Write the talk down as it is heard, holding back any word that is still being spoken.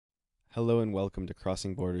Hello and welcome to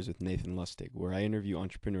Crossing Borders with Nathan Lustig, where I interview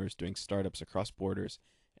entrepreneurs doing startups across borders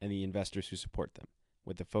and the investors who support them,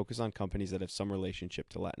 with a focus on companies that have some relationship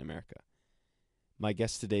to Latin America. My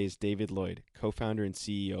guest today is David Lloyd, co-founder and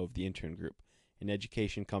CEO of the Intern Group, an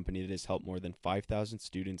education company that has helped more than 5,000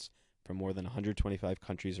 students from more than 125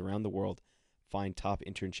 countries around the world find top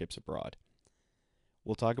internships abroad.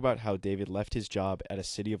 We'll talk about how David left his job at a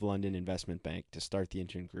City of London investment bank to start the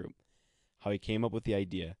Intern Group, how he came up with the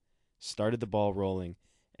idea, started the ball rolling,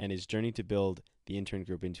 and his journey to build the Intern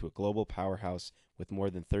Group into a global powerhouse with more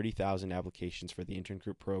than 30,000 applications for the Intern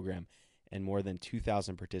Group program and more than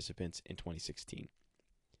 2,000 participants in 2016.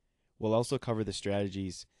 We'll also cover the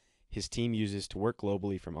strategies his team uses to work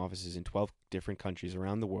globally from offices in 12 different countries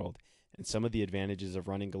around the world and some of the advantages of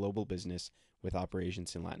running global business with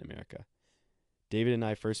operations in Latin America. David and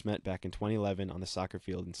I first met back in 2011 on the soccer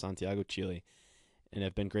field in Santiago, Chile, and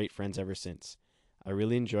have been great friends ever since. I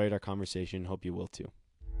really enjoyed our conversation and hope you will too.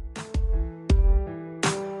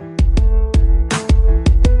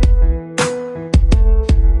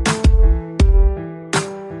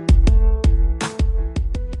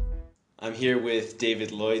 I'm here with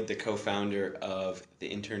David Lloyd, the co-founder of the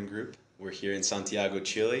Intern Group. We're here in Santiago,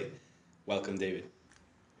 Chile. Welcome, David.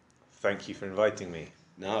 Thank you for inviting me.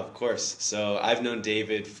 No, of course. So I've known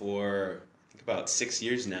David for I think about 6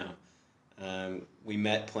 years now. We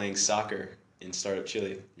met playing soccer in Startup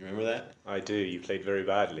Chile. You remember that? I do. You played very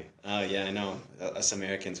badly. Oh, yeah, I know. Us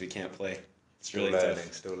Americans, we can't play. It's Still really learning,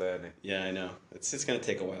 tough. still learning. Yeah, I know. It's going to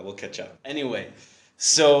take a while. We'll catch up. Anyway,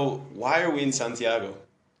 so why are we in Santiago?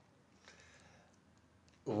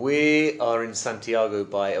 We are in Santiago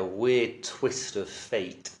by a weird twist of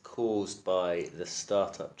fate caused by the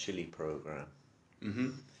Startup Chile program.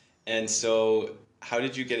 Mm-hmm. And so how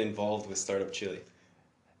did you get involved with Startup Chile?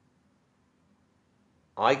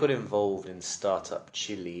 I got involved in Startup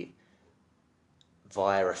Chile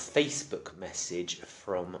via a Facebook message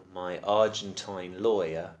from my Argentine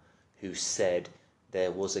lawyer who said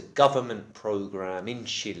there was a government program in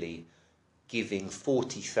Chile giving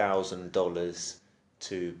 $40,000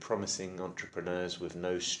 to promising entrepreneurs with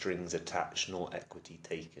no strings attached nor equity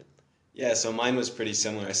taken. Yeah, so mine was pretty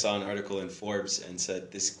similar. I saw an article in Forbes and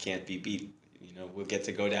said this can't be beat. You know, we'll get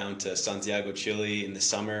to go down to Santiago, Chile in the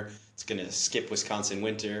summer. It's going to skip Wisconsin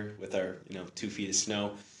winter with our, 2 feet of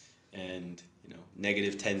snow and,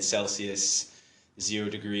 negative 10 Celsius, 0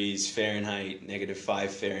 degrees Fahrenheit, negative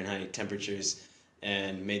 5 Fahrenheit temperatures,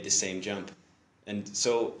 and made the same jump. And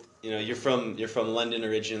so, you're from London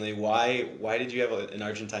originally. Why did you have an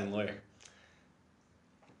Argentine lawyer?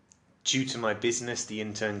 Due to my business, the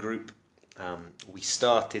Intern Group, we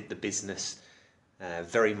started the business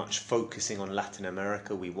very much focusing on Latin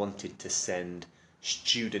America. We wanted to send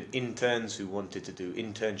student interns who wanted to do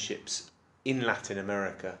internships in Latin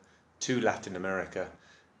America to Latin America,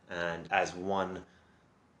 and as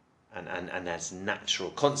as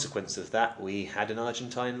natural consequence of that, we had an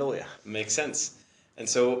Argentine lawyer. Makes sense. And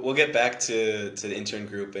so we'll get back to the Intern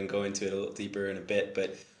Group and go into it a little deeper in a bit,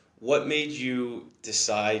 but what made you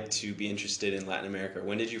decide to be interested in Latin America?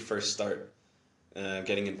 When did you first start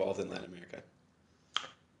getting involved in Latin America?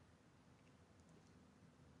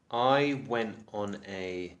 I went on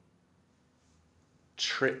a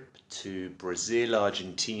trip to Brazil,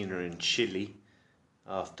 Argentina, and Chile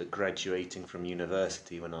after graduating from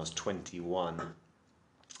university when I was 21,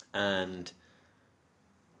 and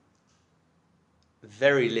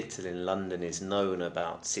very little in London is known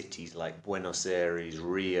about cities like Buenos Aires,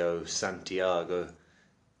 Rio, Santiago,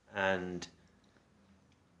 and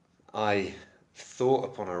I thought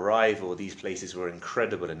upon arrival these places were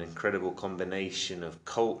incredible, an incredible combination of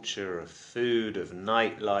culture, of food, of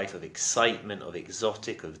nightlife, of excitement, of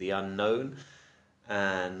exotic, of the unknown,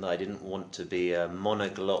 and I didn't want to be a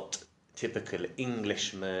monoglot, typical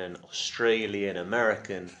Englishman, Australian,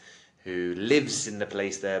 American, who lives in the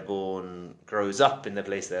place they're born, grows up in the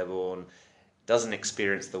place they're born, doesn't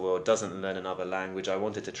experience the world, doesn't learn another language. I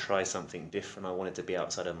wanted to try something different. I wanted to be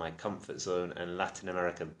outside of my comfort zone, and Latin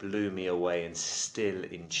America blew me away and still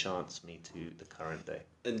enchants me to the current day.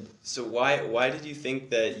 And so why did you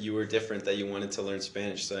think that you were different, that you wanted to learn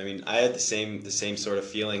Spanish? So I mean, I had the same sort of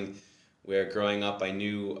feeling where growing up I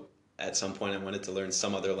knew at some point I wanted to learn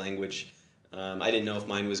some other language. I didn't know if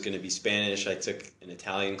mine was going to be Spanish. I took an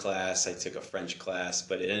Italian class, I took a French class,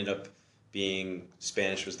 but it ended up being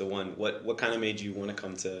Spanish was the one. What kind of made you want to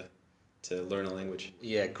come to learn a language?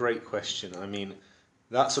 Yeah, great question. I mean,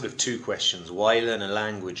 that's sort of two questions. Why learn a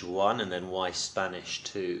language, one, and then why Spanish,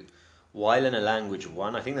 two? Why learn a language,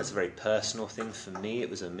 one? I think that's a very personal thing for me. It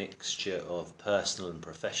was a mixture of personal and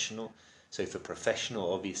professional. So for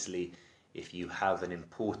professional, obviously, if you have an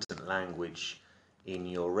important language in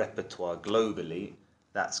your repertoire globally,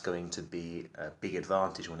 that's going to be a big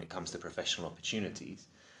advantage when it comes to professional opportunities.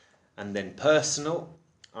 And then personal,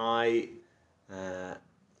 I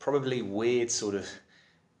probably weird sort of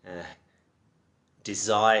uh,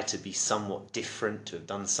 desire to be somewhat different, to have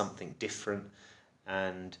done something different,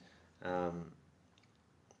 and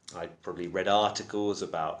I probably read articles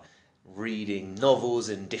about reading novels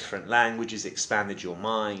in different languages expanded your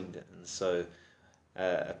mind, and so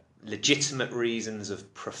legitimate reasons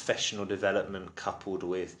of professional development coupled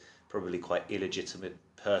with probably quite illegitimate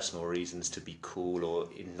personal reasons to be cool or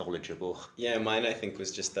knowledgeable. Yeah, mine I think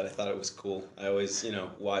was just that I thought it was cool. I always,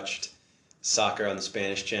 watched soccer on the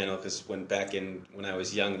Spanish channel because when I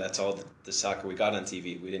was young, that's all the soccer we got on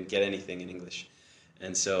TV. We didn't get anything in English.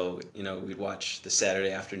 And so, we'd watch the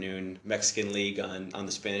Saturday afternoon Mexican League on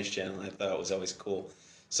the Spanish channel. And I thought it was always cool.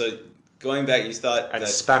 So going back, you thought And that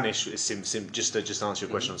Spanish is just to answer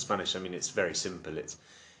your question on Spanish. I mean, it's very simple.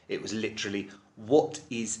 It was literally what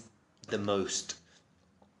is the most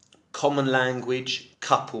common language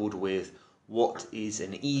coupled with what is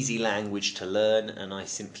an easy language to learn, and I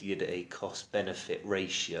simply did a cost benefit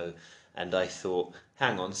ratio, and I thought,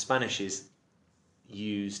 hang on, Spanish is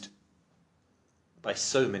used by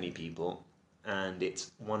so many people, and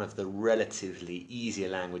it's one of the relatively easier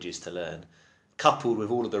languages to learn. Coupled with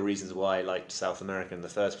all of the reasons why I liked South America in the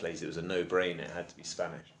first place, it was a no-brainer. It had to be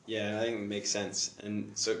Spanish. Yeah, I think it makes sense.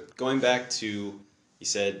 And so going back to, you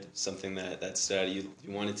said something that stood out. You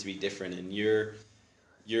wanted to be different, and your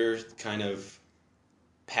kind of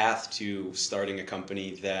path to starting a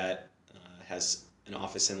company that has an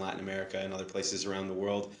office in Latin America and other places around the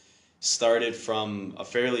world started from a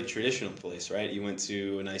fairly traditional place, right? You went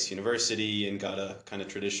to a nice university and got a kind of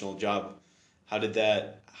traditional job. How did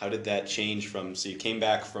that change from, so you came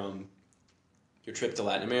back from your trip to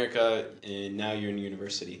Latin America and now you're in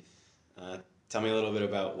university. Uh, Tell me a little bit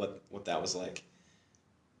about what that was like.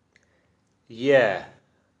 Yeah,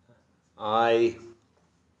 I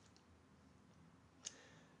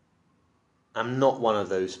am not one of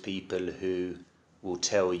those people who will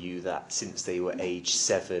tell you that since they were age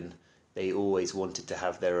 7, they always wanted to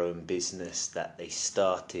have their own business, that they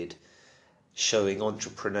started showing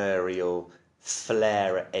entrepreneurial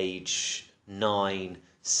flair at age 9,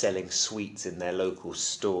 selling sweets in their local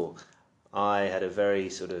store. I had a very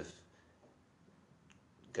sort of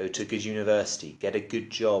go to a good university, get a good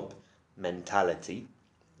job mentality.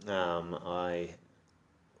 I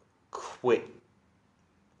quit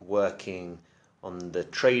working on the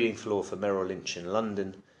trading floor for Merrill Lynch in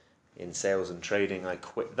London in sales and trading. I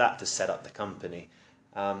quit that to set up the company.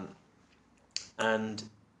 And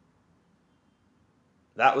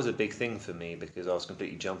that was a big thing for me because I was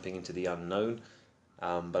completely jumping into the unknown.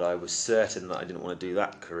 But I was certain that I didn't want to do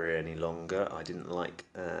that career any longer. I didn't like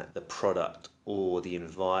the product or the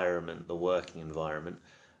environment, the working environment.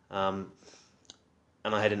 Um,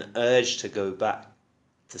 and I had an urge to go back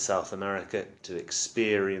to South America to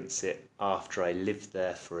experience it after I lived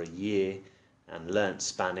there for a year and learnt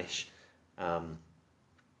Spanish. Um,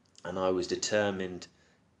 and I was determined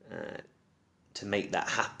to make that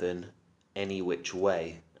happen any which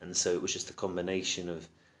way. And so it was just a combination of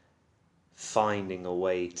finding a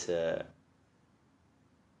way to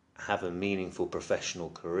have a meaningful professional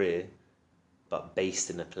career, but based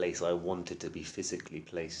in a place I wanted to be physically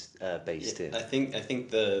based in. I think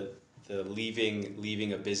the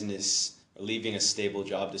leaving a business or leaving a stable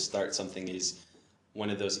job to start something is one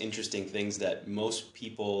of those interesting things that most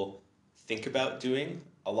people think about doing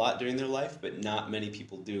a lot during their life, but not many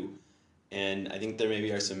people do. And I think there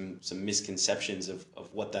maybe are some misconceptions of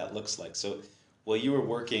what that looks like. So while you were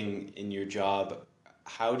working in your job,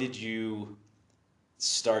 how did you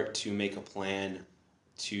start to make a plan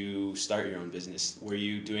to start your own business? Were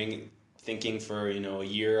you thinking for a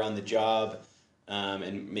year on the job,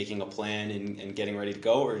 and making a plan and getting ready to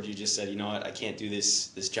go, or did you just said, you know what, I can't do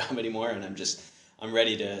this job anymore, and I'm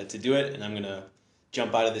ready to do it, and I'm gonna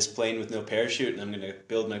jump out of this plane with no parachute, and I'm gonna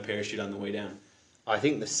build my parachute on the way down? I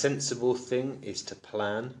think the sensible thing is to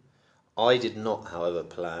plan. I did not, however,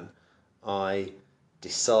 plan. I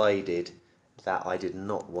decided that I did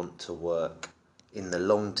not want to work in the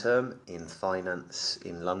long term in finance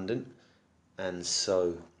in London, and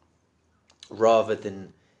so rather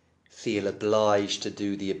than feel obliged to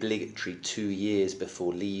do the obligatory 2 years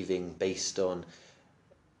before leaving based on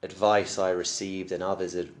advice I received and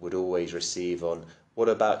others would always receive on what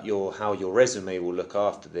about how your resume will look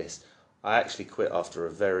after this, I actually quit after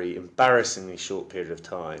a very embarrassingly short period of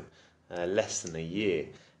time, less than a year,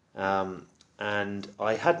 and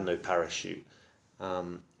I had no parachute.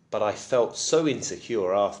 But I felt so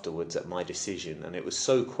insecure afterwards at my decision, and it was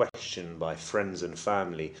so questioned by friends and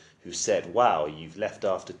family who said, "Wow, you've left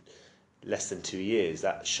after less than 2 years.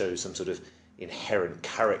 That shows some sort of inherent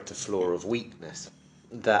character flaw of weakness."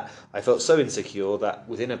 That I felt so insecure that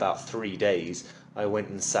within about 3 days, I went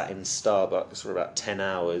and sat in Starbucks for about 10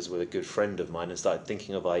 hours with a good friend of mine and started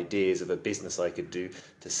thinking of ideas of a business I could do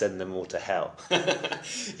to send them all to hell.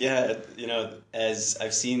 Yeah, as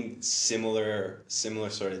I've seen similar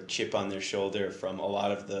sort of chip on their shoulder from a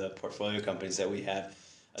lot of the portfolio companies that we have,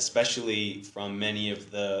 especially from many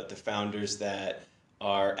of the founders that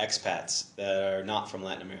are expats that are not from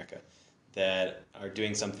Latin America, that are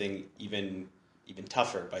doing something even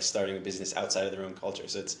tougher by starting a business outside of their own culture.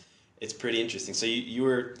 So it's pretty interesting. So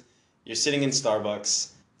you're sitting in Starbucks.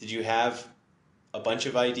 Did you have a bunch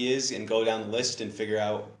of ideas and go down the list and figure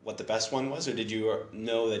out what the best one was, or did you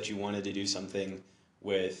know that you wanted to do something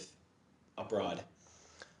with abroad?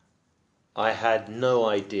 I had no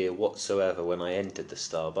idea whatsoever when I entered the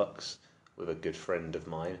Starbucks with a good friend of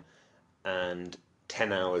mine, and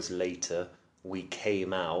 10 hours later, we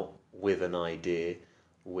came out with an idea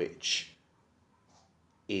which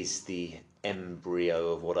is the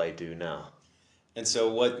embryo of what I do now. And so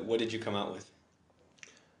what did you come out with?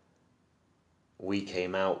 We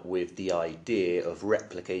came out with the idea of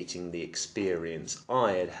replicating the experience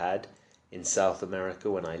I had had in South America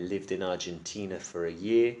when I lived in Argentina for a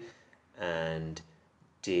year and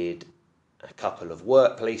did a couple of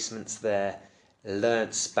work placements there,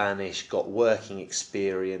 learnt Spanish, got working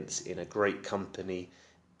experience in a great company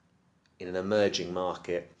in an emerging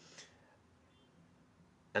market,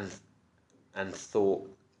 and thought,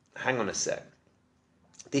 hang on a sec,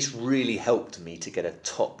 this really helped me to get a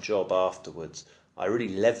top job afterwards. I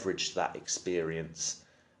really leveraged that experience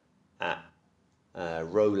at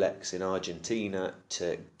Rolex in Argentina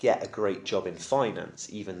to get a great job in finance,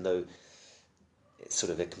 even though it's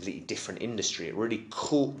sort of a completely different industry. It really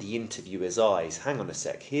caught the interviewer's eyes. Hang on a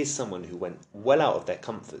sec, here's someone who went well out of their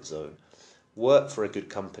comfort zone, worked for a good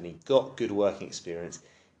company, got good working experience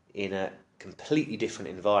in a completely different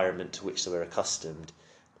environment to which they were accustomed,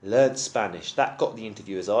 learned Spanish. That got the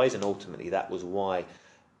interviewer's eyes, and ultimately that was why,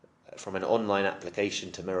 from an online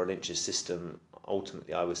application to Merrill Lynch's system,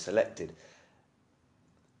 ultimately I was selected.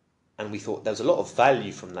 And we thought there was a lot of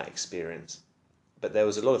value from that experience, but there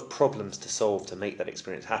was a lot of problems to solve to make that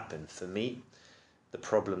experience happen. For me, the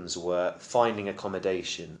problems were finding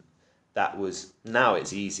accommodation. That was, now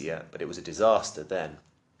it's easier, but it was a disaster then.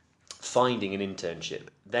 Finding an internship,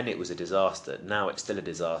 then it was a disaster. Now it's still a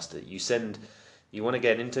disaster. You want to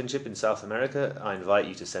get an internship in South America? I invite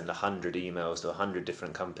you to send 100 emails to 100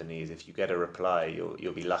 different companies. If you get a reply,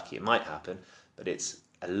 you'll be lucky. It might happen, but it's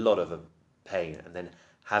a lot of a pain. And then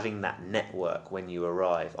having that network when you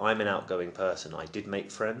arrive. I'm an outgoing person. I did make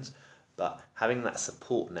friends, but having that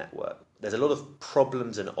support network, there's a lot of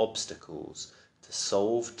problems and obstacles to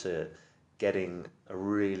solve to getting a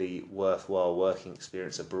really worthwhile working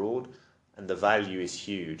experience abroad, and the value is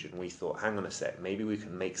huge. And we thought, hang on a sec, maybe we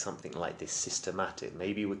can make something like this systematic.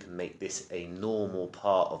 Maybe we can make this a normal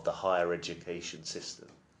part of the higher education system.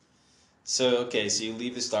 So, okay, so you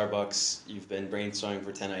leave the Starbucks, you've been brainstorming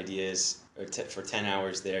for 10 ideas, or for 10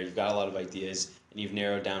 hours there, you've got a lot of ideas, and you've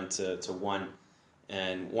narrowed down to one,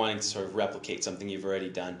 and wanting to sort of replicate something you've already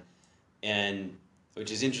done. And which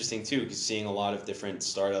is interesting too, because seeing a lot of different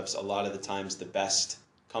startups, a lot of the times the best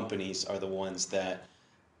companies are the ones that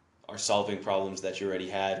are solving problems that you already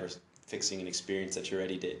had or fixing an experience that you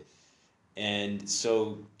already did. And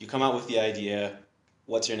so you come out with the idea.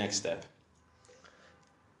 What's your next step?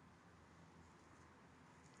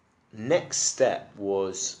 Next step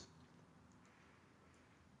was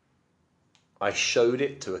I showed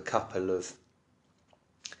it to a couple of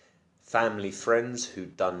family friends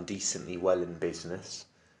who'd done decently well in business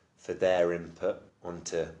for their input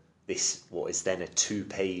onto this, what is then a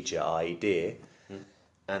 2-pager idea.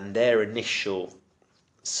 And their initial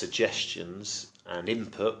suggestions and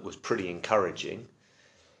input was pretty encouraging.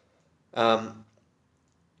 And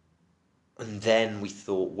then we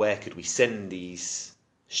thought, where could we send these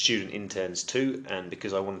student interns to? And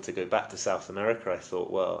because I wanted to go back to South America, I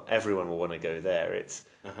thought, well, everyone will want to go there. It's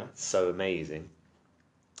so amazing.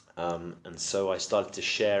 And so I started to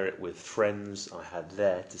share it with friends I had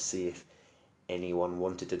there to see if anyone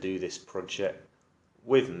wanted to do this project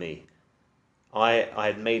with me. I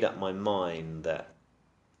had made up my mind that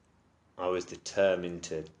I was determined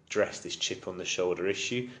to address this chip on the shoulder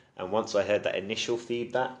issue. And once I heard that initial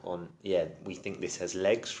feedback on, yeah, we think this has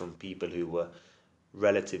legs from people who were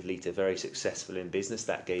relatively to very successful in business,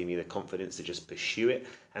 that gave me the confidence to just pursue it.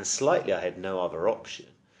 And slightly, I had no other option.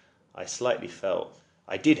 I slightly felt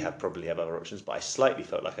I did probably have other options, but I slightly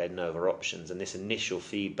felt like I had no other options. And this initial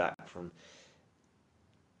feedback from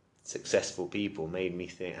successful people made me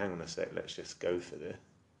think, hang on a sec, let's just go for this.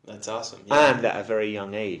 That's awesome. Yeah. And at a very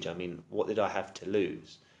young age, I mean, what did I have to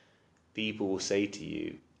lose? People will say to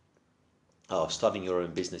you, oh, starting your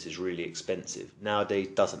own business is really expensive. Nowadays,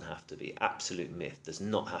 doesn't have to be. Absolute myth. Does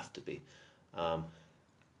not have to be.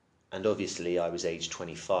 And obviously, I was age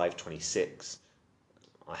 25, 26.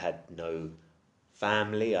 I had no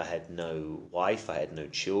family. I had no wife. I had no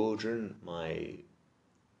children. My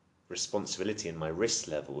responsibility and my risk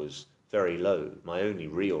level was very low. My only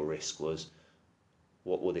real risk was,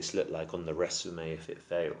 what will this look like on the resume if it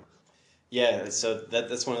fails? Yeah, so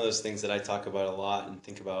that's one of those things that I talk about a lot and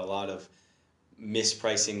think about a lot of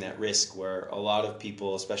mispricing that risk, where a lot of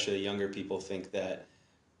people, especially younger people, think that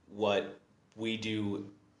what we do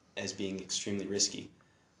as being extremely risky.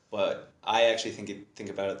 But I actually think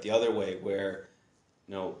about it the other way, where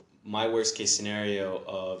my worst case scenario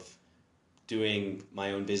of doing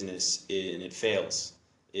my own business and it fails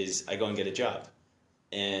is I go and get a job.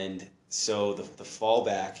 And so the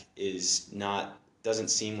fallback doesn't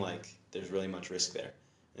seem like there's really much risk there.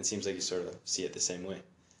 It seems like you sort of see it the same way.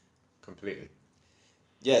 Completely.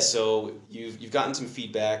 Yeah, so you've gotten some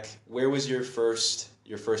feedback. Where was your first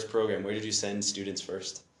program? Where did you send students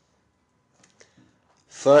first?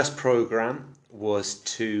 First program was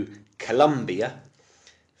to Colombia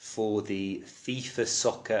for the FIFA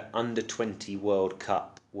Soccer Under-20 World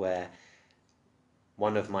Cup, where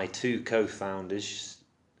one of my two co-founders,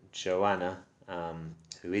 Joanna,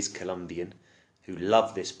 who is Colombian, who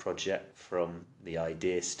loved this project from the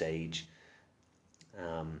idea stage.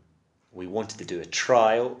 We wanted to do a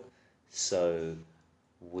trial, so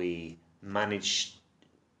we managed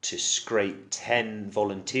to scrape 10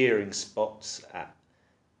 volunteering spots at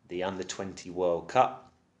the Under-20 World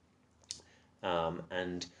Cup,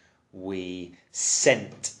 and we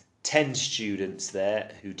sent 10 students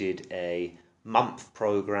there who did a month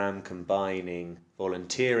program combining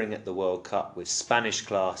volunteering at the World Cup with Spanish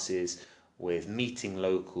classes, with meeting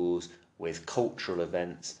locals, with cultural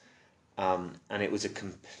events, and it was a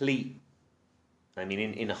complete, I mean,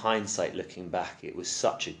 in hindsight, looking back, it was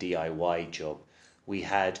such a DIY job. We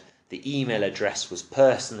had, the email address was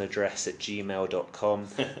personaladdress@gmail.com.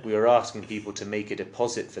 We were asking people to make a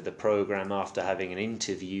deposit for the program after having an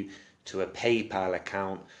interview to a PayPal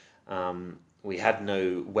account. We had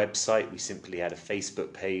no website, we simply had a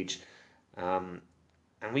Facebook page. And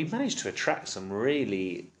we managed to attract some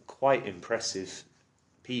really quite impressive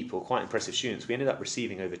people, quite impressive students. We ended up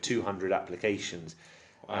receiving over 200 applications.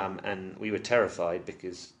 Wow. And we were terrified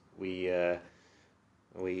because we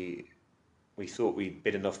thought we'd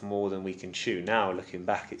bid enough more than we can chew. Now, looking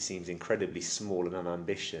back, it seems incredibly small and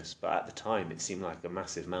unambitious, but at the time, it seemed like a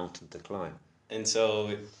massive mountain to climb. And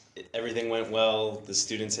so everything went well. The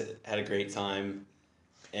students had a great time.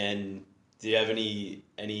 And do you have any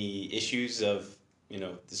issues of,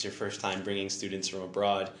 this is your first time bringing students from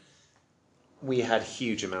abroad? We had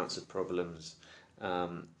huge amounts of problems. I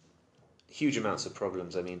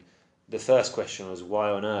mean, the first question was,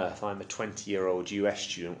 why on earth? I'm a 20-year-old US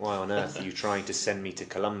student. Why on earth are you trying to send me to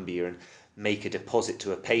Colombia and make a deposit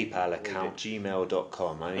to a PayPal account,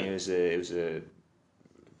 gmail.com? I mean, it was a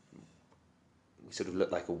we sort of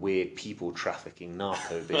looked like a weird people trafficking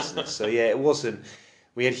narco business. So yeah, it wasn't.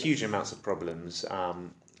 We had huge amounts of problems,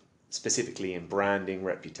 specifically in branding,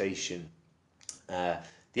 reputation.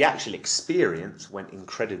 The actual experience went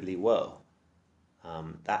incredibly well.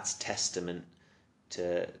 That's testament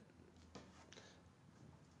to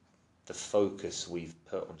the focus we've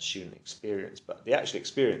put on student experience. But the actual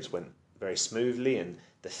experience went very smoothly, and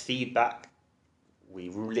the feedback, we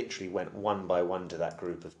literally went one by one to that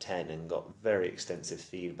group of 10 and got very extensive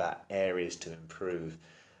feedback, areas to improve.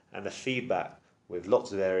 And the feedback with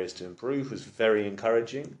lots of areas to improve was very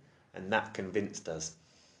encouraging, and that convinced us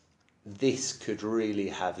this could really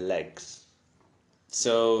have legs.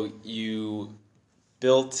 So you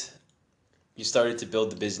started to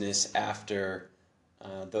build the business after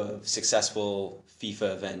the successful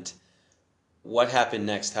FIFA event. What happened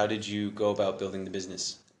next? How did you go about building the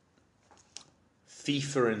business?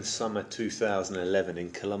 FIFA in summer 2011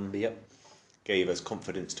 in Colombia gave us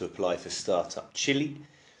confidence to apply for Startup Chile.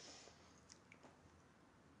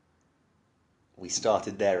 We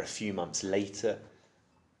started there a few months later.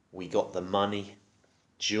 We got the money.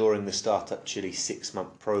 During the Startup Chile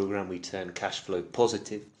 6-month program, we turned cash flow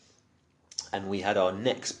positive, and we had our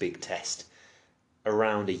next big test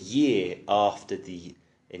around a year after the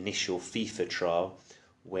initial FIFA trial,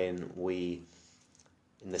 when we,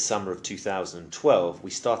 in the summer of 2012,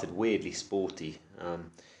 we started weirdly sporty.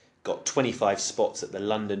 got 25 spots at the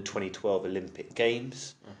London 2012 Olympic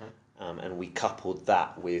Games, and we coupled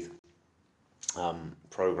that with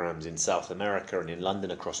programs in South America and in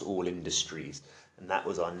London across all industries, and that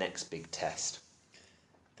was our next big test.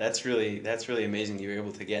 That's really amazing. You were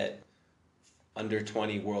able to get under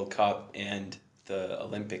 20 World Cup and the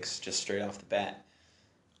Olympics just straight off the bat.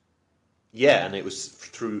 Yeah, and it was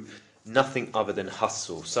through nothing other than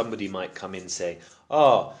hustle. Somebody might come in and say,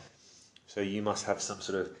 "Oh, so you must have some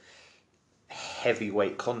sort of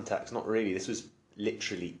heavyweight contacts." Not really. This was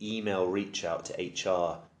literally email reach out to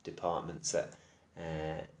HR departments at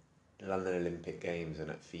London Olympic Games and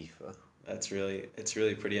at FIFA. It's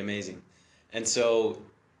really pretty amazing. And so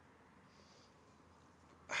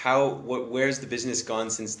where's the business gone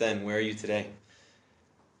since then? Where are you today?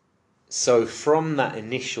 So from that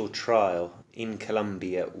initial trial in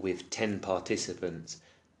Colombia with 10 participants,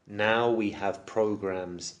 now we have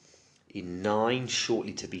programs in 9,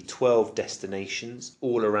 shortly to be 12 destinations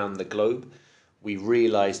all around the globe. We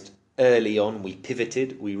realized early on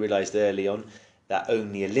that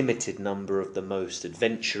only a limited number of the most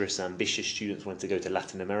adventurous, ambitious students wanted to go to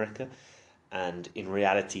Latin America. And in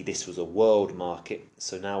reality, this was a world market.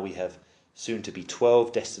 So now we have soon to be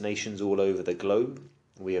 12 destinations all over the globe.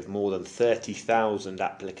 We have more than 30,000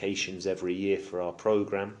 applications every year for our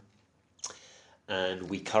program, and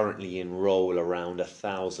we currently enroll around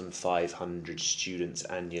 1,500 students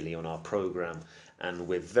annually on our program, and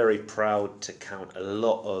we're very proud to count a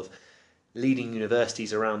lot of leading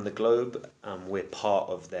universities around the globe, and we're part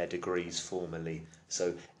of their degrees formally.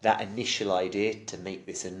 So that initial idea to make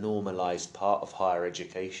this a normalized part of higher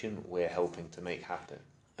education, we're helping to make happen.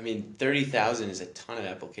 I mean, 30,000 is a ton of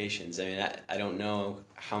applications. I mean, I don't know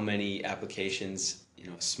how many applications,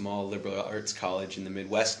 a small liberal arts college in the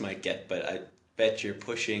Midwest might get, but I bet you're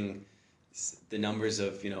pushing the numbers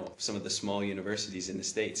of, some of the small universities in the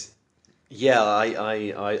States. Yeah,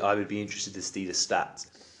 I would be interested to see the stats.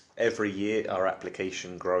 Every year, our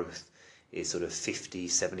application growth is sort of 50,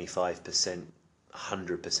 75%,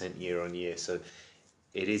 100% year on year. So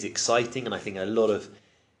it is exciting, and I think a lot of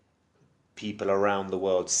people around the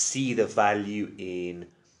world see the value in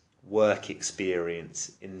work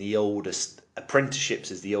experience, in the oldest apprenticeships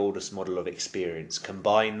is the oldest model of experience.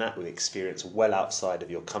 Combine that with experience well outside of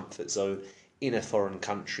your comfort zone in a foreign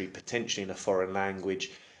country, potentially in a foreign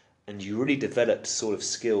language, and you really develop sort of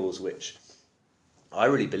skills which I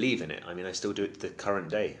really believe in it. I mean, I still do it to the current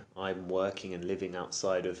day. I'm working and living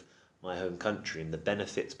outside of my home country, and the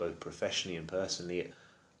benefits both professionally and personally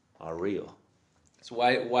are real. So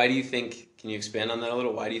why do you think, can you expand on that a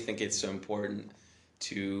little? Why do you think it's so important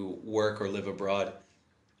to work or live abroad?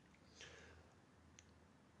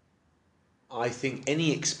 I think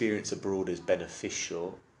any experience abroad is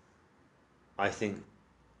beneficial. I think,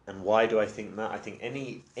 and why do I think that? I think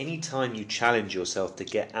any time you challenge yourself to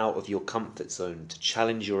get out of your comfort zone, to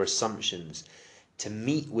challenge your assumptions, to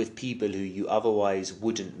meet with people who you otherwise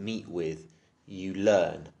wouldn't meet with, you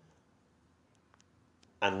learn.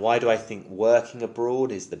 And why do I think working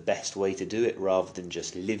abroad is the best way to do it rather than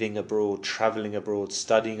just living abroad, traveling abroad,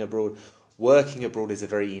 studying abroad? Working abroad is a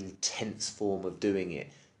very intense form of doing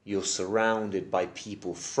it. You're surrounded by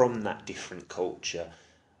people from that different culture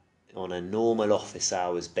on a normal office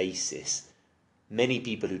hours basis. Many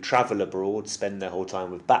people who travel abroad spend their whole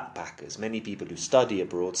time with backpackers. Many people who study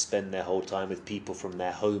abroad spend their whole time with people from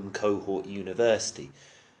their home cohort university.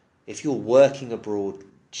 If you're working abroad,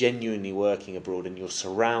 genuinely working abroad, and you're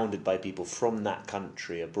surrounded by people from that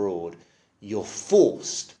country abroad, you're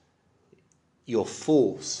forced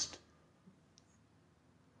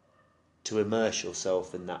to immerse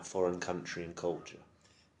yourself in that foreign country and culture.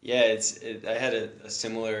 Yeah, I had a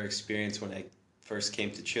similar experience when I first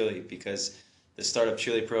came to Chile, because the Startup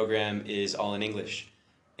Chile program is all in English.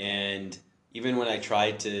 And even when I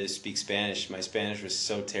tried to speak Spanish, my Spanish was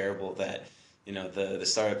so terrible that, the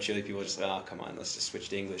Startup Chile people were just like, oh, come on, let's just switch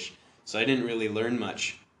to English. So I didn't really learn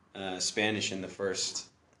much Spanish in the first,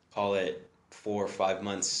 call it 4 or 5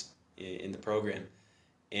 months in the program.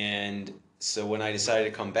 And so when I decided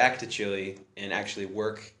to come back to Chile and actually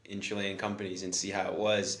work in Chilean companies and see how it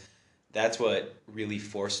was, that's what really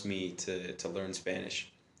forced me to learn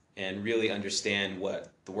Spanish and really understand what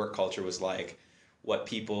the work culture was like, what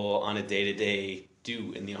people on a day-to-day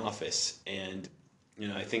do in the office. And,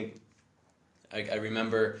 I think I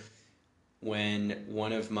remember when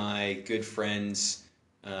one of my good friends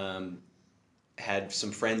had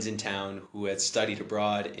some friends in town who had studied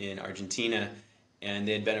abroad in Argentina, and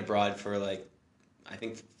they had been abroad for I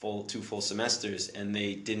think 2 full semesters, and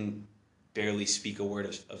they didn't barely speak a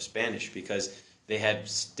word of Spanish because they had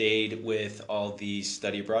stayed with all the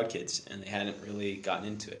study abroad kids and they hadn't really gotten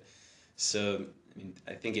into it. So I mean,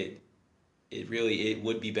 I think it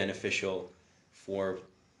would be beneficial for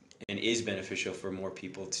and is beneficial for more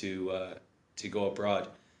people to go abroad.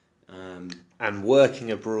 And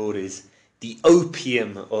working abroad is the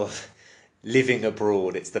opium of living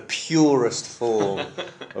abroad. It's the purest form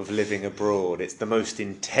of living abroad. It's the most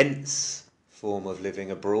intense form of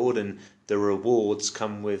living abroad, and the rewards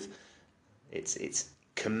come with it's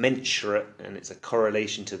commensurate, and it's a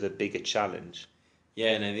correlation to the bigger challenge.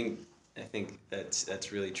 Yeah, and I think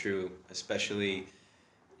that's really true, especially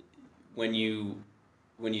when you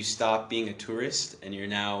stop being a tourist and you're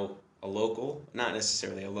now a local, not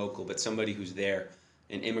necessarily a local, but somebody who's there,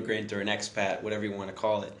 an immigrant or an expat, whatever you want to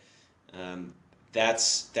call it. Um,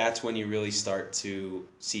 that's when you really start to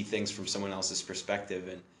see things from someone else's perspective.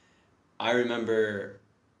 And I remember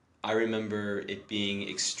I remember it being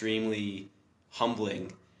extremely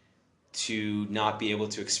humbling to not be able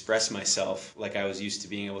to express myself like I was used to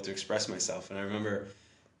being able to express myself. And I remember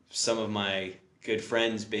some of my good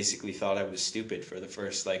friends basically thought I was stupid for the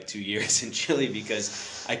first like 2 years in Chile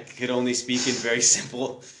because I could only speak in very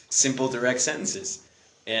simple direct sentences.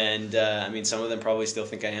 And I mean, some of them probably still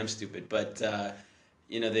think I am stupid, but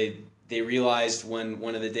they realized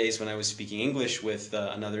one of the days when I was speaking English with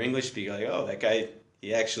another English speaker, like, oh, that guy,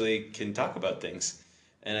 he actually can talk about things.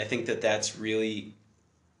 And I think that's really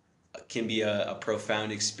can be a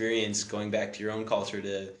profound experience going back to your own culture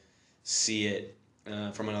to see it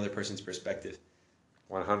from another person's perspective.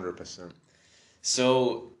 100%.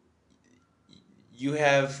 So you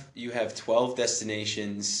have 12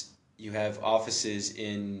 destinations. You have offices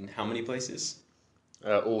in how many places?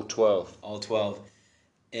 All 12. All 12.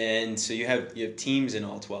 And so you have teams in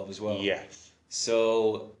all 12 as well. Yes.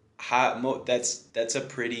 So that's a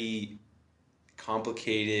pretty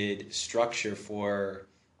complicated structure for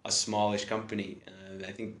a smallish company.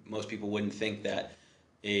 I think most people wouldn't think that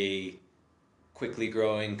a quickly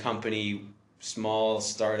growing company, small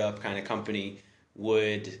startup kind of company,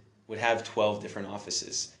 would have 12 different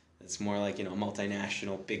offices. It's more like, a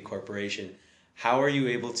multinational, big corporation. How are you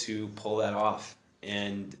able to pull that off?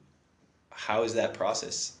 And how is that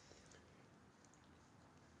process?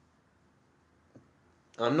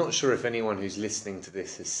 I'm not sure if anyone who's listening to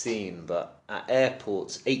this has seen, but at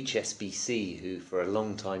airports, HSBC, who for a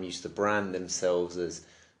long time used to brand themselves as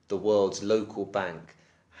the world's local bank,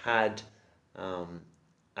 had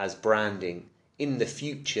as branding, in the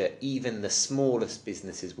future, even the smallest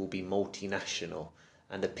businesses will be multinational,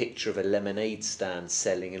 and a picture of a lemonade stand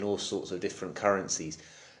selling in all sorts of different currencies.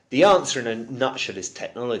 The answer in a nutshell is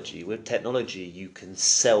technology. With technology, you can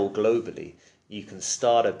sell globally. You can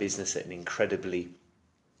start a business at an incredibly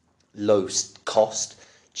low cost,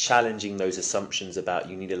 challenging those assumptions about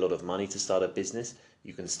you need a lot of money to start a business.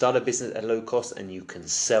 You can start a business at low cost and you can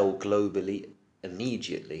sell globally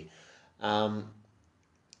immediately. Going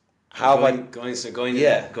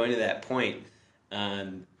to that point,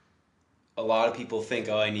 a lot of people think,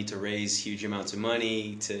 oh, I need to raise huge amounts of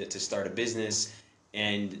money to start a business.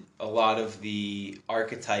 And a lot of the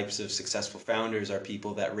archetypes of successful founders are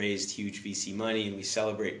people that raised huge VC money, and we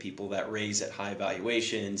celebrate people that raise at high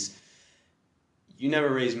valuations. You never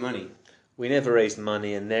raised money. We never raised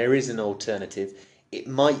money, and there is an alternative. It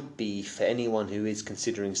might be for anyone who is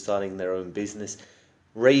considering starting their own business.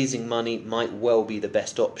 Raising money might well be the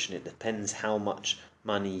best option. It depends how much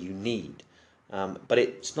money you need. But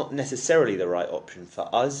it's not necessarily the right option for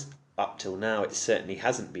us. Up till now, it certainly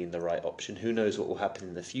hasn't been the right option. Who knows what will happen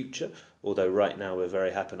in the future? Although right now we're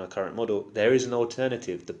very happy in our current model. There is an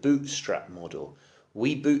alternative, the bootstrap model.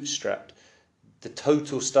 We bootstrapped. The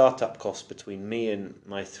total startup cost between me and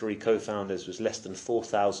my 3 co-founders was less than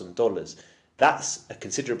 $4,000. That's a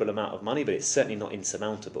considerable amount of money, but it's certainly not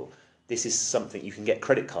insurmountable. This is something you can get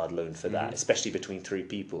credit card loan for that, especially between 3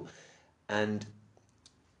 people. And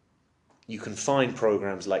you can find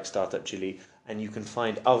programs like Startup Chile, and you can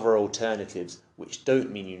find other alternatives which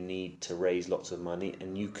don't mean you need to raise lots of money,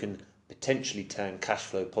 and you can potentially turn cash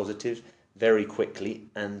flow positive very quickly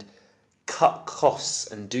and cut costs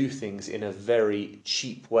and do things in a very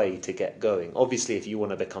cheap way to get going. Obviously, if you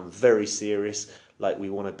want to become very serious, like we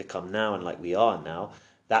want to become now and like we are now,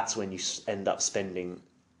 that's when you end up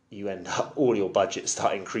all your budgets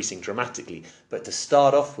start increasing dramatically. But to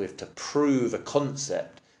start off with, to prove a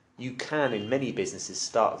concept, you can in many businesses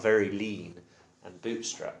start very lean and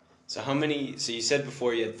bootstrap. So you said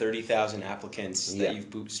before you had 30,000 applicants that you've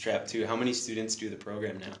bootstrapped to. How many students do the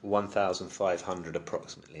program now? 1,500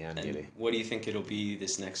 approximately annually. And what do you think it'll be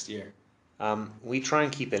this next year? We try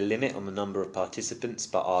and keep a limit on the number of participants,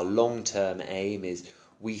 but our long-term aim is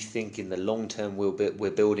We think in the long term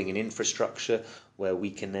we're building an infrastructure where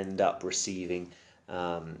we can end up receiving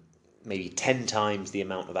maybe 10 times the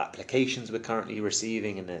amount of applications we're currently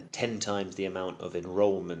receiving and 10 times the amount of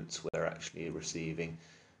enrollments we're actually receiving.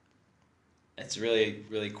 It's really,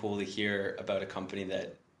 really cool to hear about a company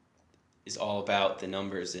that is all about the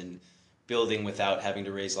numbers and building without having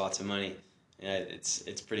to raise lots of money.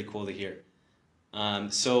 It's pretty cool to hear.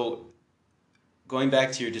 So going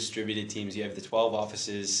back to your distributed teams, you have the 12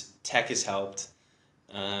 offices. Tech has helped.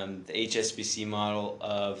 The HSBC model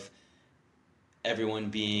of everyone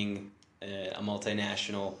being a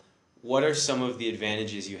multinational. What are some of the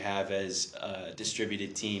advantages you have as a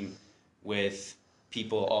distributed team with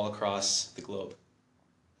people all across the globe?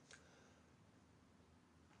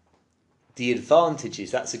 The advantages,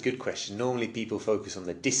 that's a good question. Normally people focus on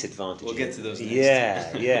the disadvantages. We'll get to those next.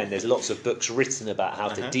 Yeah, and there's lots of books written about how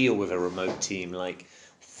to deal with a remote team, like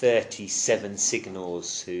 37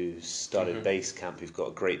 Signals, who started Basecamp, who've got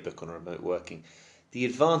a great book on remote working. The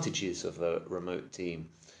advantages of a remote team,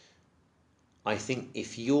 I think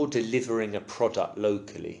if you're delivering a product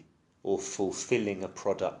locally or fulfilling a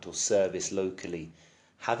product or service locally,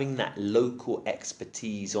 having that local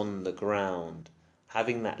expertise on the ground,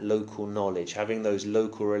 having that local knowledge, having those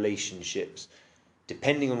local relationships,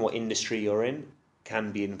 depending on what industry you're in,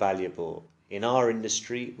 can be invaluable. In our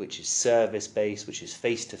industry, which is service-based, which is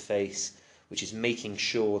face-to-face, which is making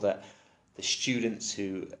sure that the students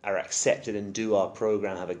who are accepted and do our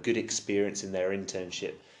program have a good experience in their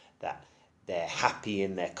internship, that they're happy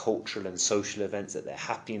in their cultural and social events, that they're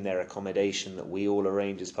happy in their accommodation that we all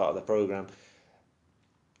arrange as part of the program,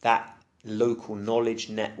 that local knowledge,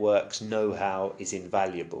 networks, know-how is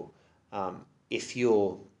invaluable. If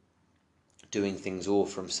you're doing things all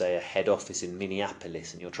from, say, a head office in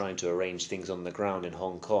Minneapolis and you're trying to arrange things on the ground in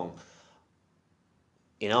Hong Kong,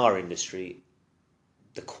 in our industry,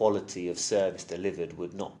 the quality of service delivered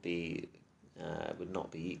would not be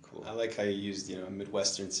equal. I like how you used a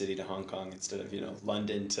Midwestern city to Hong Kong instead of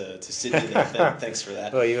London to Sydney. Thanks for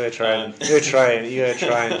that. Well, you gotta try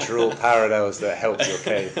and draw parallels that help your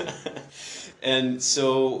case. And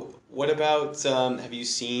so, what about have you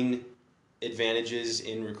seen advantages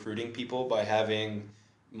in recruiting people by having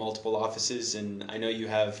multiple offices? And I know you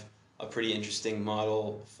have a pretty interesting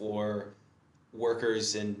model for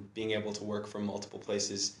workers and being able to work from multiple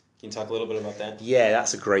places. Can you talk a little bit about that? Yeah,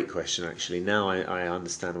 that's a great question, actually. Now I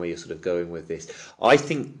understand where you're sort of going with this. I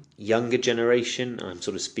think younger generation, I'm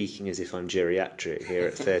sort of speaking as if I'm geriatric here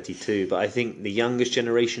at 32, but I think the youngest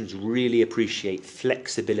generations really appreciate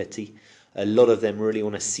flexibility. A lot of them really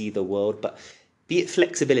want to see the world, but be it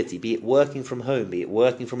flexibility, be it working from home, be it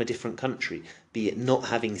working from a different country, be it not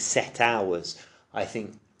having set hours, I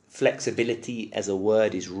think flexibility as a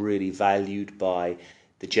word is really valued by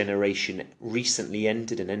the generation recently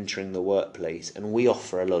entered and entering the workplace, and we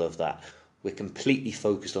offer a lot of that. We're completely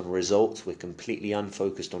focused on results, we're completely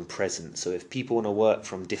unfocused on present. So if people want to work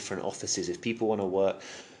from different offices, if people want to work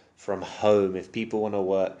from home, if people want to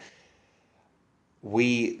work,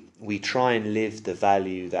 we try and live the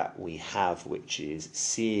value that we have, which is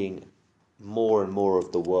seeing more and more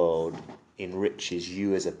of the world enriches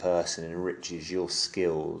you as a person, enriches your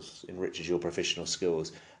skills, enriches your professional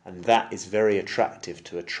skills. And that is very attractive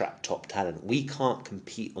to attract top talent. We can't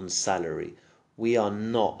compete on salary. We are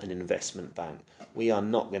not an investment bank. We are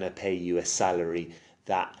not going to pay you a salary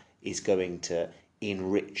that is going to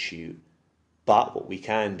enrich you. But what we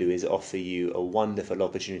can do is offer you a wonderful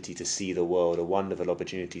opportunity to see the world, a wonderful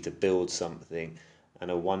opportunity to build something, and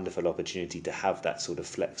a wonderful opportunity to have that sort of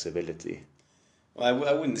flexibility. Well,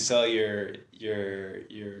 I wouldn't sell your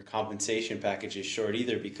compensation packages short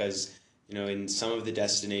either, because in some of the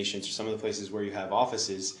destinations or some of the places where you have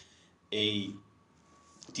offices, a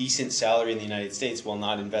decent salary in the United States, while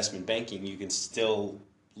not investment banking, you can still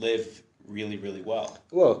live really, really well.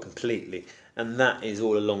 Well, completely. And that is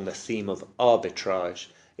all along the theme of arbitrage.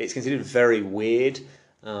 It's considered very weird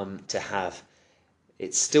to have,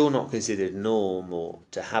 it's still not considered normal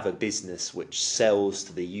to have a business which sells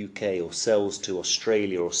to the UK or sells to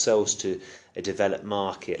Australia or sells to a developed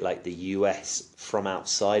market like the US from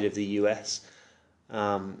outside of the US.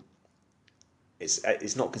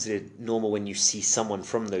 It's not considered normal when you see someone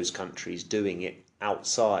from those countries doing it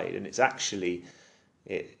outside, and it's actually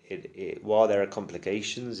while there are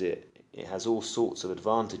complications, it has all sorts of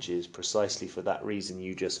advantages precisely for that reason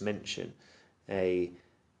you just mentioned. A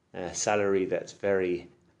salary that's very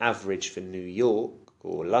average for New York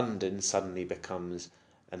or London suddenly becomes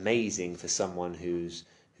amazing for someone who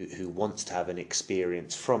wants to have an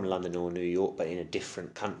experience from London or New York, but in a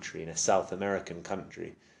different country, in a South American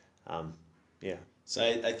country. Yeah. So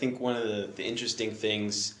I think one of the interesting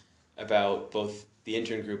things about both the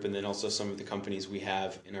intern group and then also some of the companies we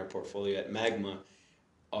have in our portfolio at Magma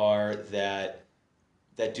are that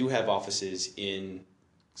do have offices in,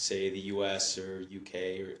 say, the US or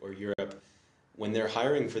UK or Europe. When they're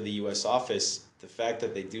hiring for the US office, the fact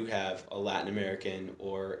that they do have a Latin American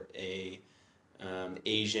or a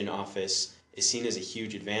Asian office is seen as a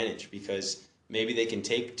huge advantage because maybe they can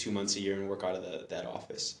take 2 months a year and work out of that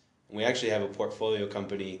office. And we actually have a portfolio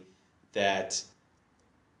company that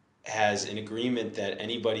has an agreement that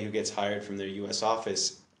anybody who gets hired from their US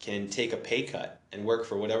office can take a pay cut and work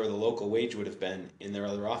for whatever the local wage would have been in their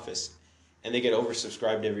other office. And they get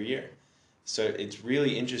oversubscribed every year. So it's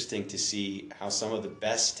really interesting to see how some of the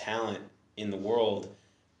best talent in the world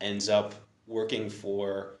ends up working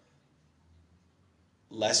for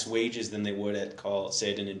less wages than they would at, call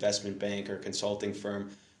say, at an investment bank or consulting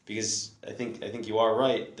firm, because I think you are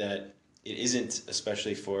right that it isn't,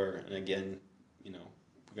 especially for, and again,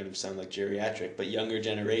 we're going to sound like geriatric, but younger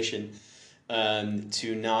generation,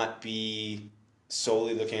 to not be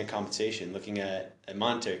solely looking at compensation, looking at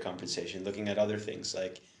monetary compensation, looking at other things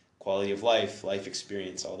like quality of life, life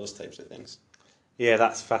experience, all those types of things. Yeah,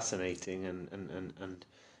 that's fascinating, and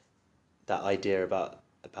that idea about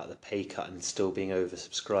the pay cut and still being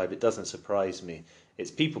oversubscribed, it doesn't surprise me. It's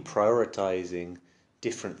people prioritizing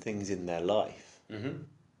different things in their life. Mm-hmm.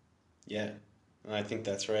 Yeah, I think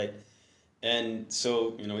that's right. And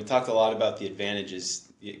so, we talked a lot about the advantages.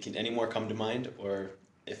 Can any more come to mind? Or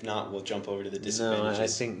if not, we'll jump over to the No, I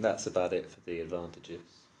disadvantages. think that's about it for the advantages.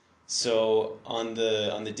 So on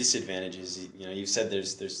the disadvantages, you've said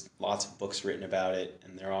there's lots of books written about it,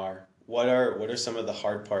 and there are. What are some of the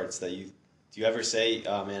hard parts that do you ever say,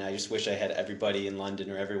 oh man, I just wish I had everybody in London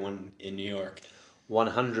or everyone in New York?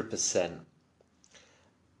 100%.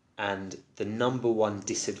 And the number one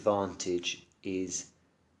disadvantage is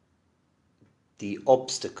the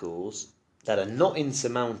obstacles that are not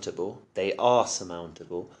insurmountable, they are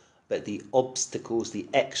surmountable, but the obstacles, the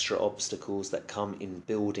extra obstacles that come in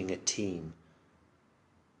building a team.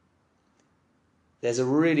 There's a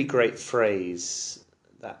really great phrase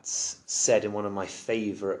that's said in one of my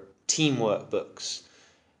favourite teamwork books,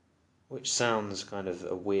 which sounds kind of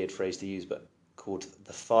a weird phrase to use, but called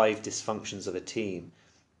The Five Dysfunctions of a Team.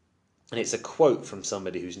 And it's a quote from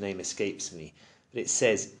somebody whose name escapes me. But it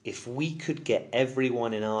says, if we could get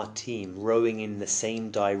everyone in our team rowing in the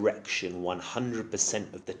same direction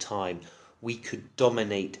 100% of the time, we could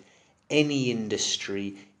dominate any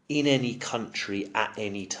industry in any country at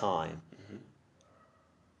any time.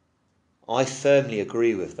 I firmly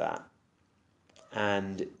agree with that.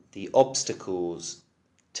 And the obstacles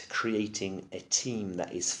to creating a team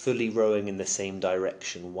that is fully rowing in the same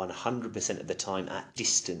direction 100% of the time at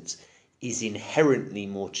distance is inherently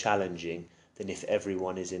more challenging than if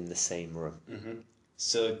everyone is in the same room. Mm-hmm.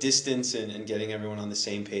 So distance and getting everyone on the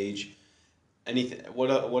same page. Anything?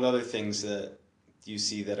 What other things that do you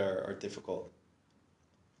see that are difficult?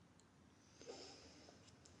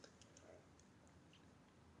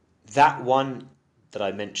 That one that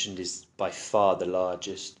I mentioned is by far the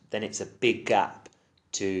largest. Then it's a big gap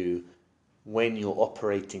to when you're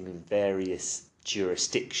operating in various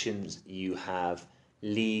jurisdictions, you have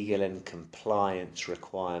legal and compliance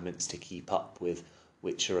requirements to keep up with,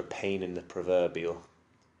 which are a pain in the proverbial.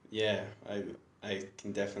 Yeah, I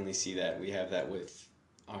can definitely see that. We have that with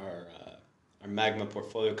our Magma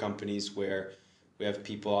portfolio companies where we have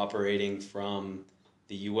people operating from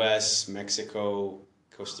the U.S., Mexico,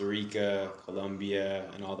 Costa Rica, Colombia,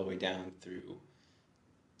 and all the way down through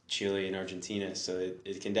Chile and Argentina. So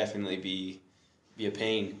it can definitely be a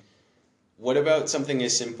pain. What about something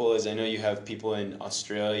as simple as, I know you have people in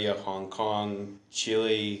Australia, Hong Kong,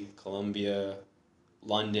 Chile, Colombia,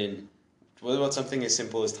 London. What about something as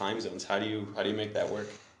simple as time zones? How do you make that work?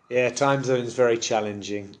 Yeah, time zone is very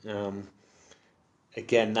challenging.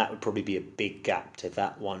 Again, that would probably be a big gap to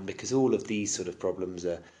that one because all of these sort of problems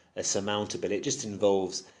are surmountable. It just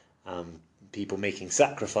involves people making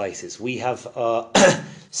sacrifices. We have our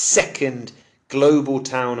second global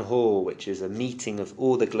town hall, which is a meeting of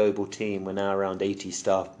all the global team. We're now around 80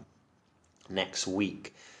 staff next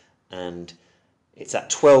week, and it's at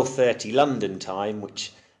 12:30 London time,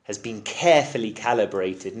 which has been carefully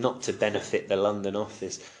calibrated not to benefit the London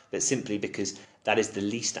office, but simply because that is the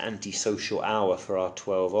least antisocial hour for our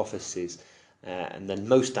 12 offices. And then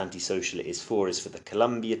most antisocial it is for the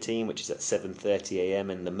Columbia team, which is at 7:30 a.m,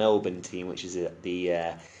 and the Melbourne team, which is at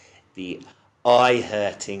the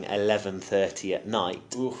eye-hurting 11:30 at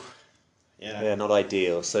night. Ooh, yeah. Yeah, not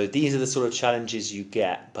ideal. So these are the sort of challenges you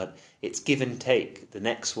get, but it's give and take. The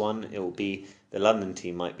next one, it will be The London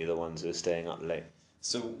team might be the ones who are staying up late.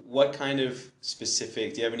 So what kind of do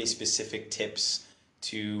you have any specific tips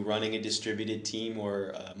to running a distributed team or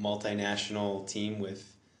a multinational team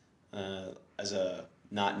with as a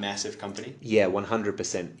not massive company? Yeah,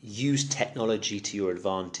 100%. Use technology to your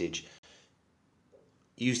advantage.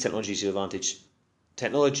 Use technology to your advantage.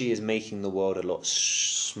 Technology is making the world a lot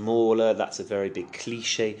smaller. That's a very big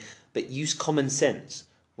cliche. But use common sense.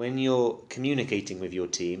 When you're communicating with your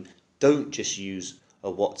team, don't just use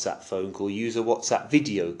a WhatsApp phone call, use a WhatsApp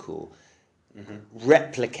video call.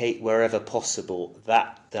 Replicate wherever possible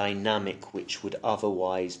that dynamic which would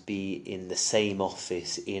otherwise be in the same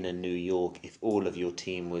office in a New York if all of your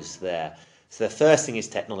team was there. So the first thing is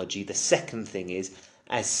technology. The second thing is,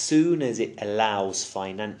 as soon as it allows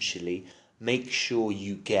financially, make sure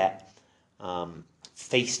you get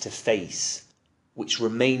face-to-face, which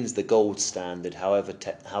remains the gold standard however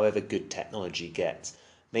good technology gets.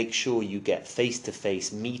 Make sure you get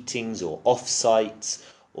face-to-face meetings or off-sites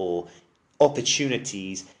or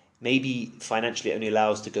opportunities. Maybe financially it only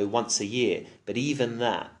allows to go once a year, but even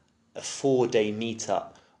that, a 4-day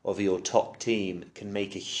meetup of your top team can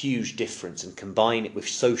make a huge difference, and combine it with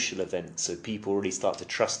social events so people really start to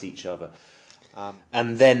trust each other.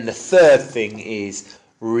 And then the third thing is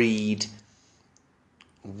read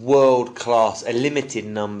world-class, a limited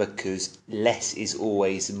number, because less is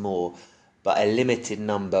always more, but a limited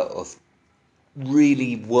number of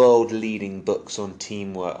really world-leading books on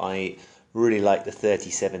teamwork. I really like the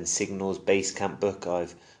 37 Signals Basecamp book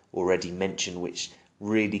I've already mentioned, which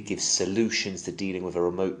really gives solutions to dealing with a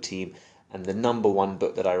remote team. And the number one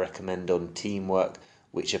book that I recommend on teamwork,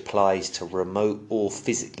 which applies to remote or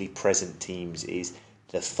physically present teams, is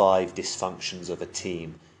The 5 Dysfunctions of a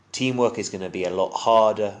Team. Teamwork is going to be a lot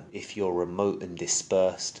harder if you're remote and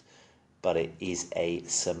dispersed, but it is a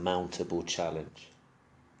surmountable challenge.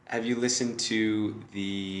 Have you listened to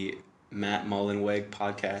the Matt Mullenweg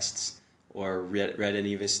podcasts or read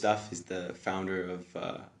any of his stuff? He's the founder of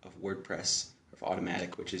WordPress, of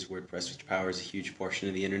Automatic, which is WordPress, which powers a huge portion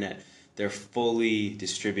of the internet. They're fully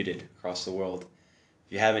distributed across the world.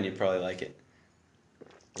 If you haven't, you'd probably like it.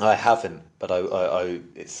 I haven't, but I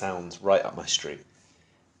it sounds right up my street.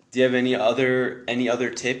 Do you have any other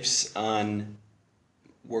tips on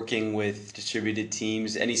working with distributed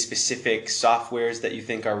teams? Any specific softwares that you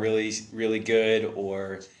think are really, really good,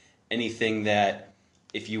 or anything that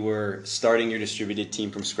if you were starting your distributed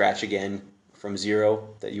team from scratch again, from zero,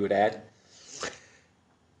 that you would add?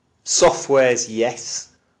 Softwares, yes.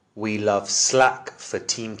 We love Slack for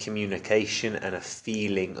team communication and a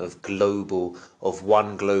feeling of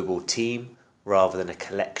one global team rather than a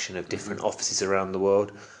collection of different offices around the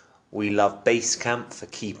world. We love Basecamp for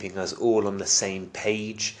keeping us all on the same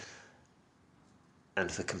page and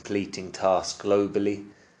for completing tasks globally.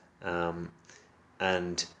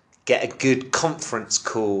 And get a good conference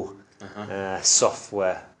call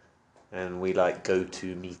software, and we like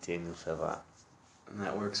GoToMeeting for that. And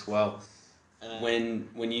that works well.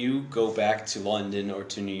 When you go back to London or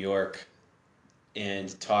to New York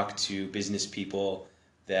and talk to business people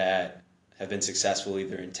that have been successful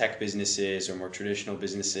either in tech businesses or more traditional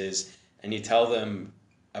businesses, and you tell them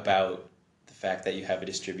about the fact that you have a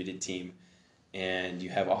distributed team and you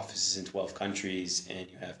have offices in 12 countries and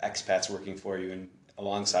you have expats working for you and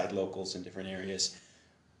alongside locals in different areas,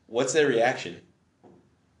 what's their reaction?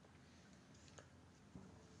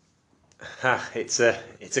 It's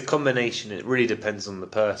a combination. It really depends on the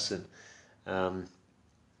person.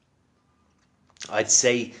 I'd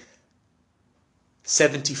say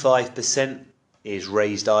 75% is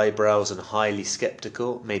raised eyebrows and highly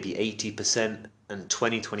skeptical, maybe 80% and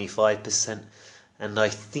 25%. And I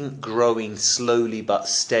think growing slowly but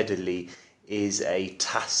steadily is a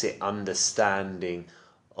tacit understanding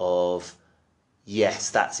of, yes,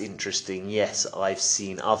 that's interesting. Yes, I've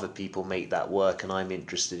seen other people make that work and I'm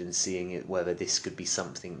interested in seeing it, whether this could be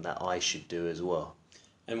something that I should do as well.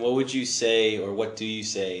 And what would you say, or what do you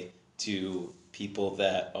say to people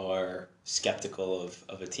that are skeptical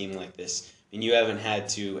of a team like this? I mean, you haven't had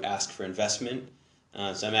to ask for investment,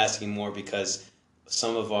 so I'm asking more because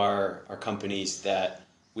some of our companies that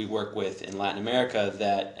we work with in Latin America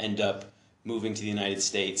that end up moving to the United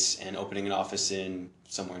States and opening an office in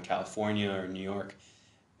somewhere in California or New York,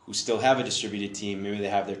 who still have a distributed team, maybe they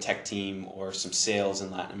have their tech team or some sales in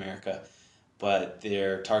Latin America, but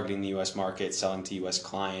they're targeting the U.S. market, selling to U.S.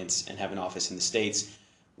 clients, and have an office in the States.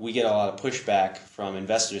 We get a lot of pushback from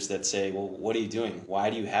investors that say, well, what are you doing? Why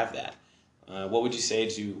do you have that? What would you say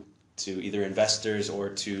to either investors or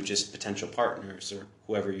to just potential partners or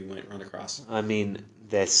whoever you might run across? I mean,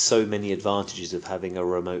 there's so many advantages of having a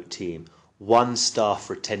remote team. one, staff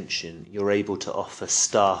retention. You're able to offer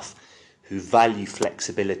staff who value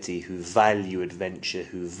flexibility, who value adventure,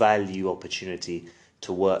 who value opportunity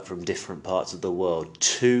to work from different parts of the world.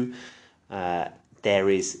 Two, there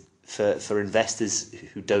is, for investors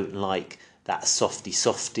who don't like that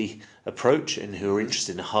softy approach and who are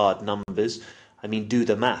interested in hard numbers, I mean, do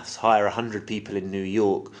the maths. Hire 100 people in New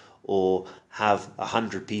York, or have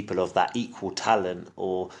 100 people of that equal talent,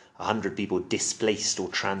 or 100 people displaced or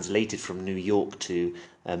translated from New York to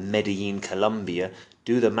Medellin, Colombia.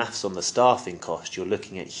 Do the maths on the staffing cost. You're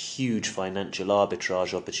looking at huge financial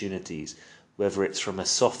arbitrage opportunities, whether it's from a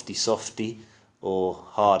softy or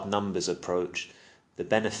hard numbers approach. The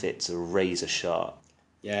benefits are razor sharp.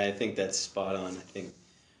 Yeah, I think that's spot on. I think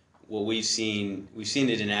what we've seen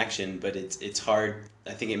it in action, but it's hard.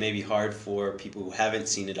 I think it may be hard for people who haven't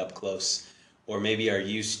seen it up close, or maybe are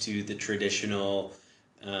used to the traditional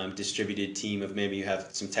distributed team of maybe you have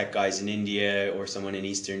some tech guys in India or someone in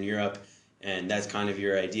Eastern Europe, and that's kind of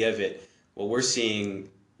your idea of it. What we're seeing,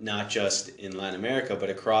 not just in Latin America, but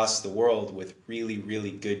across the world, with really,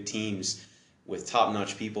 really good teams, with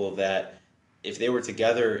top-notch people that if they were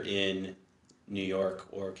together in New York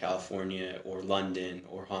or California or London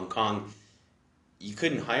or Hong Kong, you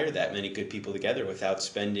couldn't hire that many good people together without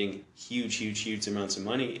spending huge amounts of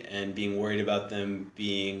money and being worried about them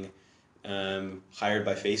being hired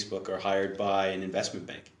by Facebook or hired by an investment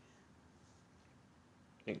bank.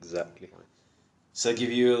 Exactly. So I'll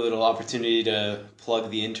give you a little opportunity to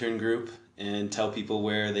plug the intern group and tell people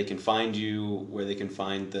where they can find you, where they can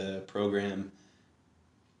find the program.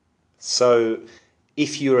 So,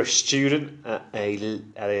 if you're a student at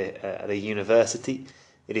a university,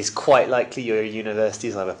 it is quite likely your university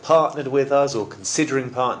is either partnered with us or considering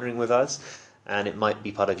partnering with us, and it might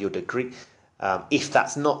be part of your degree. If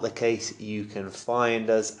that's not the case, you can find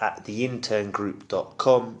us at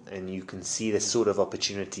theinterngroup.com, and you can see the sort of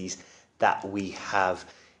opportunities that we have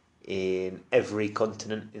in every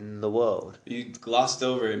continent in the world. You glossed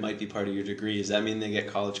over it might be part of your degree. Does that mean they get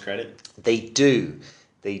college credit? They do.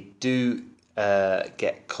 They do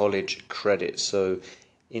get college credit. So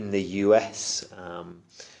in the US,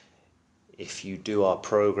 if you do our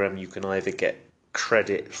program, you can either get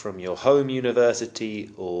credit from your home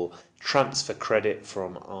university or transfer credit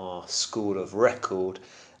from our school of record.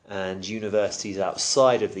 And universities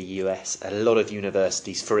outside of the US, a lot of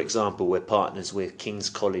universities, for example, we're partners with King's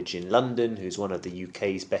College in London, who's one of the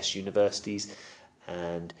UK's best universities,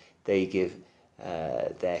 and they give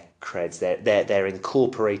their creds. They're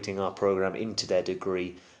incorporating our program into their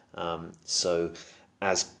degree. So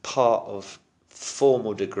as part of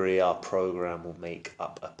formal degree, our program will make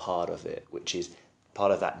up a part of it, which is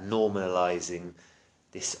part of that normalizing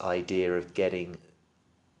this idea of getting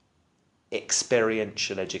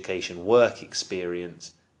experiential education, work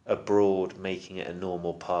experience abroad, making it a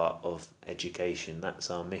normal part of education. That's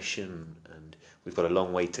our mission, and we've got a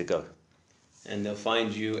long way to go. And they'll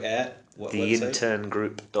find you at what website?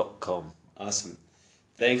 Theinterngroup.com. Awesome.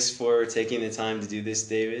 Thanks for taking the time to do this,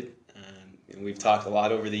 David. We've talked a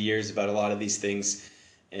lot over the years about a lot of these things,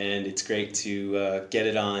 and it's great to get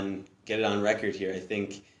it on record here. I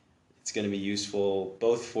think it's going to be useful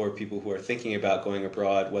both for people who are thinking about going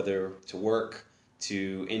abroad, whether to work,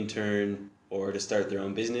 to intern, or to start their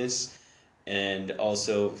own business, and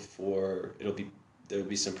also there'll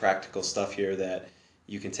be some practical stuff here that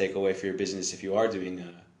you can take away for your business if you are doing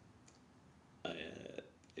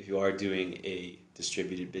a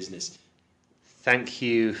distributed business. Thank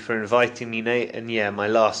you for inviting me, Nate. And yeah, my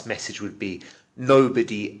last message would be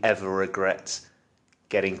nobody ever regrets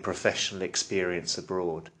getting professional experience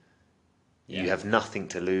abroad. Yeah. You have nothing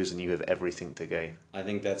to lose and you have everything to gain. I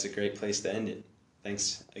think that's a great place to end it.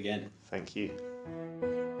 Thanks again. Thank you.